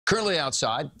Currently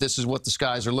outside, this is what the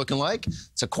skies are looking like.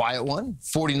 It's a quiet one,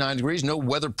 49 degrees, no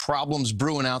weather problems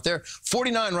brewing out there.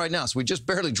 49 right now, so we just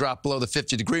barely dropped below the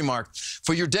 50-degree mark.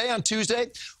 For your day on Tuesday,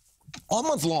 all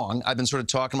month long, I've been sort of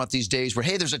talking about these days where,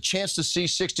 hey, there's a chance to see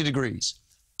 60 degrees.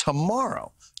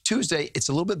 Tomorrow, Tuesday, it's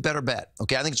a little bit better bet.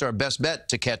 Okay, I think it's our best bet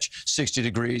to catch 60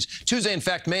 degrees. Tuesday, in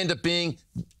fact, may end up being,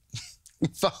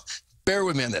 bear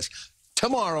with me on this,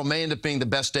 tomorrow may end up being the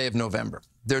best day of November.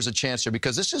 There's a chance here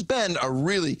because this has been a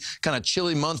really kind of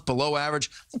chilly month, below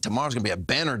average. I think tomorrow's going to be a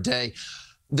banner day.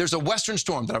 There's a western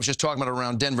storm that I was just talking about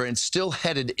around Denver and still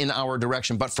headed in our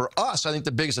direction. But for us, I think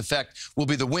the biggest effect will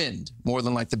be the wind, more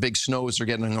than like the big snows are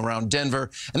getting around Denver.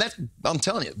 And that, I'm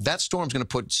telling you, that storm's going to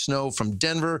put snow from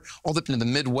Denver all up into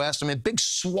the Midwest. I mean, a big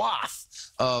swath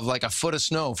of like a foot of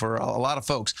snow for a lot of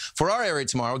folks. For our area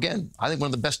tomorrow, again, I think one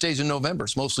of the best days in November.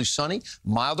 It's mostly sunny,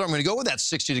 milder. I'm going to go with that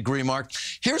 60-degree mark.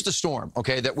 Here's the storm,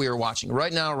 okay, that we are watching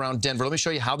right now around Denver. Let me show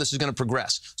you how this is going to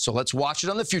progress. So let's watch it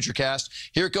on the Futurecast.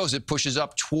 Here it goes. It pushes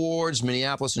up towards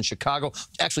Minneapolis and Chicago.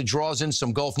 Actually draws in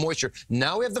some Gulf moisture.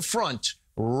 Now we have the front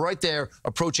right there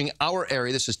approaching our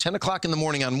area. This is 10 o'clock in the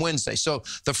morning on Wednesday. So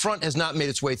the front has not made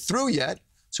its way through yet.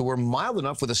 So we're mild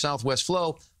enough with a southwest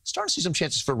flow. Starting to see some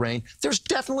chances for rain. There's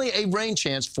definitely a rain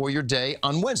chance for your day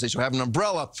on Wednesday. So have an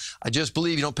umbrella. I just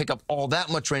believe you don't pick up all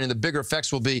that much rain, and the bigger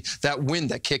effects will be that wind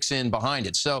that kicks in behind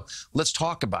it. So let's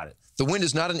talk about it. The wind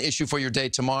is not an issue for your day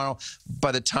tomorrow.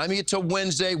 By the time you get to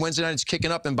Wednesday night it's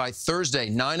kicking up, and by Thursday,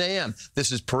 9 a.m.,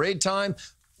 this is parade time.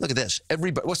 Look at this.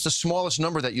 Everybody, what's the smallest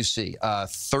number that you see?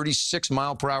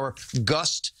 36-mile-per-hour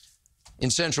gust in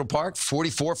Central Park,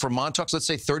 44 for Montauk, let's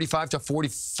say 35 to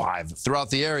 45 throughout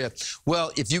the area.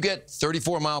 Well, if you get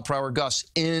 34-mile-per-hour gusts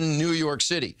in New York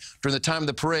City during the time of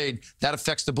the parade, that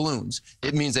affects the balloons.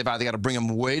 It means they've either got to bring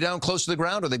them way down close to the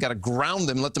ground or they've got to ground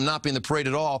them, let them not be in the parade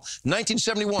at all.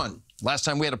 1971, last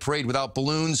time we had a parade without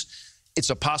balloons. It's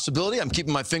a possibility. I'm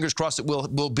keeping my fingers crossed it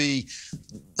will be.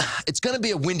 It's going to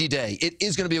be a windy day. It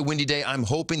is going to be a windy day. I'm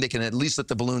hoping they can at least let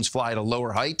the balloons fly at a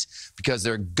lower height because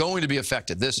they're going to be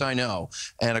affected. This I know.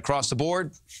 And across the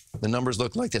board, the numbers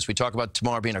look like this. We talk about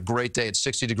tomorrow being a great day at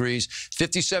 60 degrees.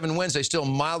 57 Wednesday, still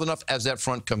mild enough as that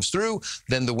front comes through.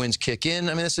 Then the winds kick in.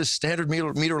 I mean, this is standard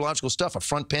meteorological stuff. A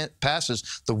front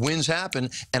passes, the winds happen.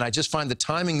 And I just find the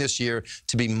timing this year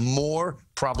to be more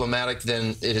problematic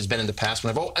than it has been in the past.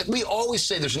 We always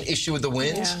say there's an issue with the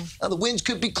winds. Yeah. Now, the winds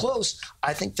could be close.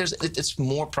 I think it's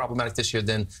more problematic this year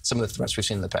than some of the threats we've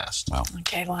seen in the past. Wow.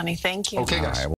 Okay, Lonnie, thank you. Okay, guys.